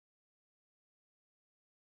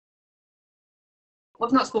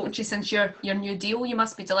We've not spoken to you since your new deal. You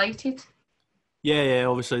must be delighted. Yeah,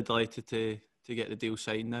 obviously delighted to get the deal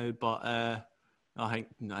signed now, but I think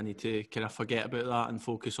I need to kind of forget about that and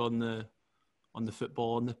focus on the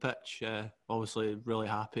football on the pitch. Obviously, really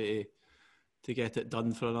happy to get it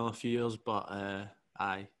done for another few years, but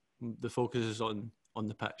the focus is on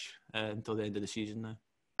the pitch until the end of the season now.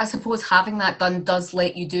 I suppose having that done does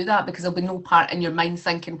let you do that, because there'll be no part in your mind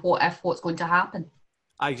thinking what's going to happen.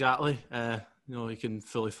 Exactly. You can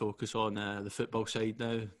fully focus on the football side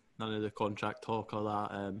now. None of the contract talk or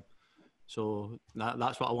that. So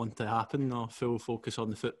that's what I want to happen. Full focus on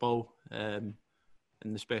the football, and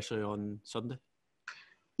especially on Sunday.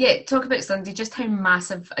 Yeah, talk about Sunday. Just how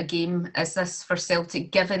massive a game is this for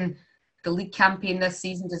Celtic, given the league campaign this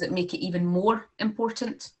season? Does it make it even more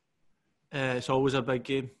important? It's always a big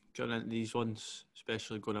game going into these ones,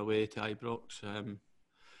 especially going away to Ibrox.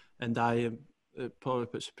 And it probably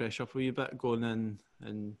puts the pressure up a wee bit going in,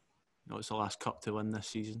 and it's the last cup to win this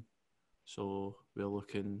season. So we're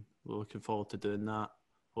looking forward to doing that.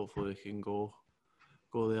 Hopefully we can go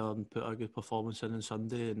there and put a good performance in on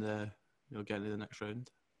Sunday and get into the next round.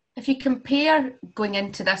 If you compare going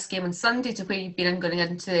into this game on Sunday to where you've been going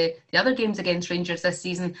into the other games against Rangers this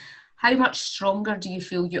season, how much stronger do you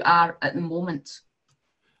feel you are at the moment?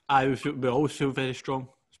 We always feel very strong,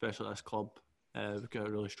 especially at this club. We've got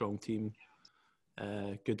a really strong team,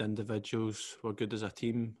 good individuals. We're good as a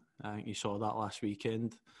team. I think you saw that last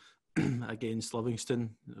weekend against Livingston.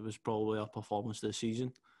 It was probably our performance this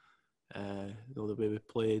season. The way we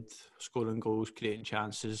played, scoring goals, creating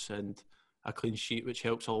chances, and a clean sheet, which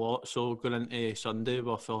helps a lot. So going into Sunday,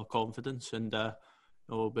 we're full of confidence, and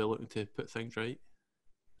we'll be looking to put things right.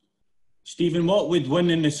 Stephen, what would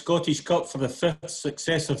winning the Scottish Cup for the 5th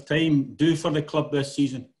successive time do for the club this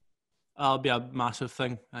season? That'll be a massive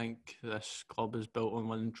thing. I think this club is built on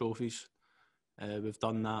winning trophies. We've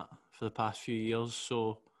done that for the past few years.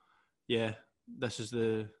 So, yeah, this is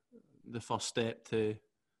the first step to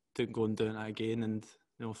go and doing it again. And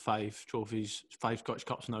 5 trophies, 5 Scottish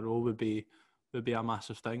Cups in a row would be a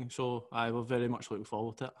massive thing. So, I will very much looking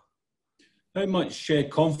forward to it. How much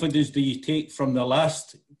confidence do you take from the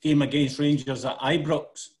last game against Rangers at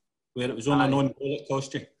Ibrox, where it was on an own goal that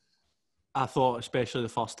cost you? I thought, especially the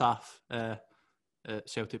first half, at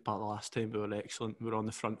Celtic Park the last time, we were excellent. We were on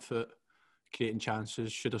the front foot, creating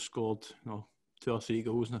chances. Should have scored, 2 or 3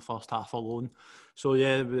 goals in the first half alone. So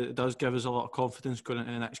yeah, it does give us a lot of confidence going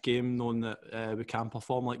into the next game, knowing that we can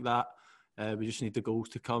perform like that. We just need the goals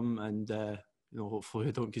to come, and hopefully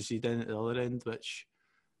we don't concede in at the other end, which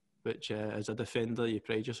as a defender, you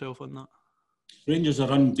pride yourself on that. Rangers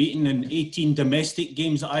are unbeaten in 18 domestic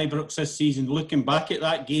games at Ibrox this season. Looking back at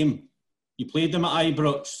that game, you played them at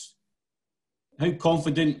Ibrox. How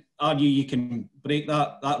confident are you can break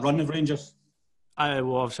that run of Rangers?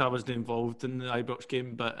 Obviously I wasn't involved in the Ibrox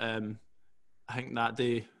game, but I think that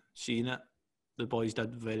day, seeing it, the boys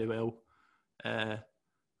did very well. I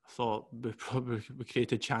thought we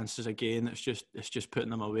created chances again. It's just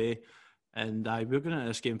putting them away. And we're going into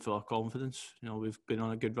this game full of confidence. We've been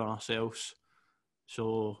on a good run ourselves.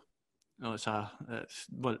 So, it's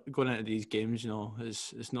going into these games.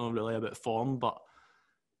 It's not really about form, but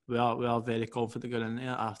we are very confident going into it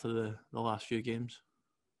after the last few games.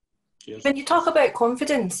 Cheers. When you talk about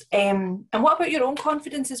confidence, and what about your own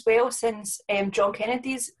confidence as well? Since John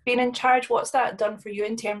Kennedy's been in charge, what's that done for you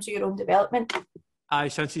in terms of your own development?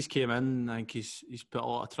 Since he's came in, I think he's put a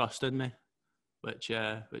lot of trust in me, which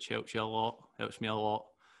helps you a lot, helps me a lot,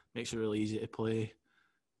 makes it really easy to play.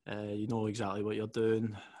 You know exactly what you're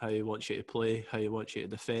doing, how he wants you to play, how he wants you to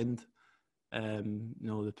defend.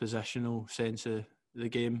 The positional sense of the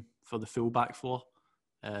game for the full back four.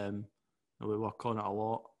 We work on it a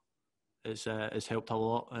lot. It's helped a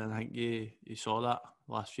lot, and I think you saw that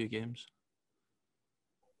last few games.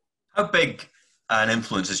 How big an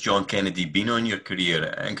influence has John Kennedy been on your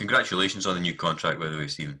career? And congratulations on the new contract, by the way,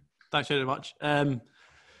 Stephen. Thanks very much. Ever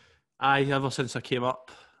since I came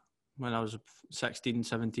up, when I was 16,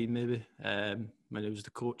 17 maybe, when I was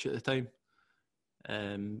the coach at the time,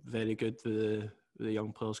 very good with the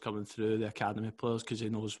young players coming through, the academy players, because he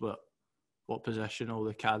knows what position all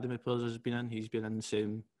the academy players has been in. He's been in the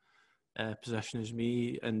same position as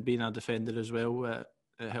me, and being a defender as well,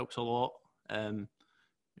 it helps a lot.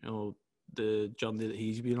 The journey that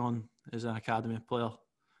he's been on as an academy player,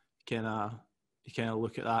 you kind of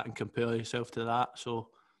look at that and compare yourself to that. So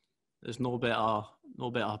there's no better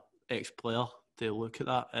ex-player to look at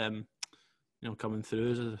that. Coming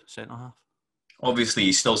through as a centre half. Obviously,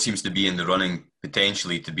 he still seems to be in the running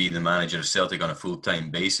potentially to be the manager of Celtic on a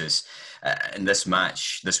full-time basis. And this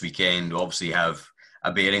match this weekend will obviously have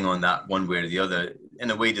a bearing on that one way or the other.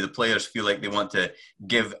 in a way, do the players feel like they want to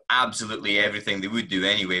give absolutely everything they would do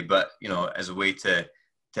anyway, but, you know, as a way to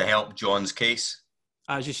help John's case?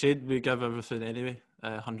 As you said, we give everything anyway,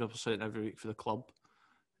 100% every week for the club,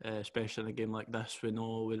 especially in a game like this. We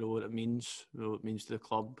know what it means. We know what it means to the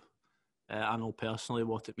club. I know personally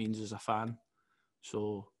what it means as a fan.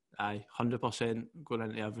 So, 100% going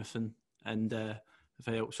into everything. And if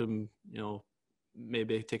it helps him, you know,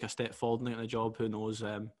 maybe take a step forward in the job, who knows?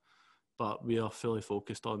 But we are fully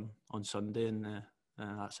focused on Sunday, and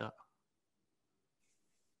that's it.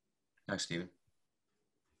 Thanks, Stephen.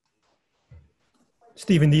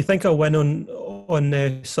 Stephen, do you think a win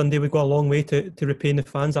on Sunday would go a long way to repaying the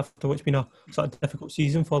fans after what's been a sort of difficult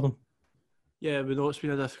season for them? Yeah, we know it's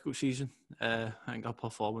been a difficult season. I think our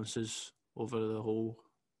performances over the whole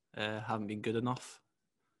haven't been good enough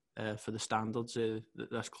for the standards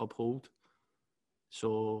that this club hold.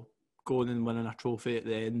 So going and winning a trophy at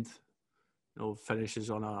the end, you know, finishes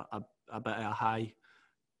on a bit of a high,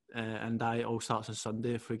 and it all starts on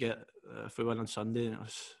Sunday. If we win on Sunday,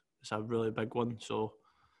 it's a really big one. So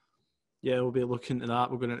yeah, we'll be looking to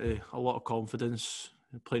that. We're going into a lot of confidence,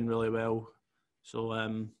 playing really well. So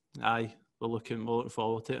we're looking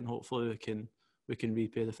forward to it, and hopefully we can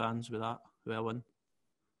repay the fans with a win.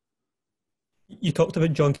 You talked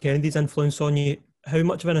about John Kennedy's influence on you. How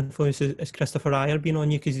much of an influence has Christopher Ayer been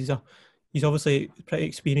on you? Because he's obviously pretty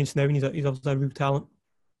experienced now, and he's obviously a real talent.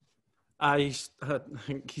 I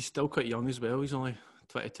think he's still quite young as well. He's only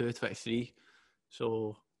 22, 23.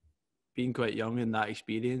 So being quite young and that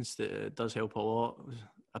experience, that does help a lot,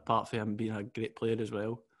 apart from him being a great player as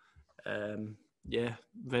well. Yeah,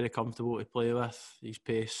 very comfortable to play with. His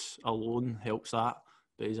pace alone helps that,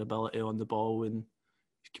 but his ability on the ball and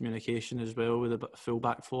his communication as well with the full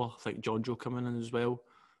back four. I think Jonjo coming in as well.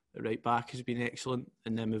 The right back has been excellent,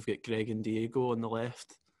 and then we've got Greg and Diego on the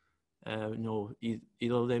left. You know,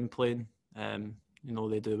 either of them playing, you know,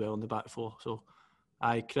 they do well on the back four. So,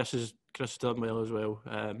 Chris has done well as well,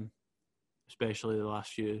 especially the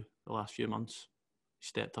last few months. He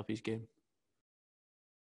stepped up his game.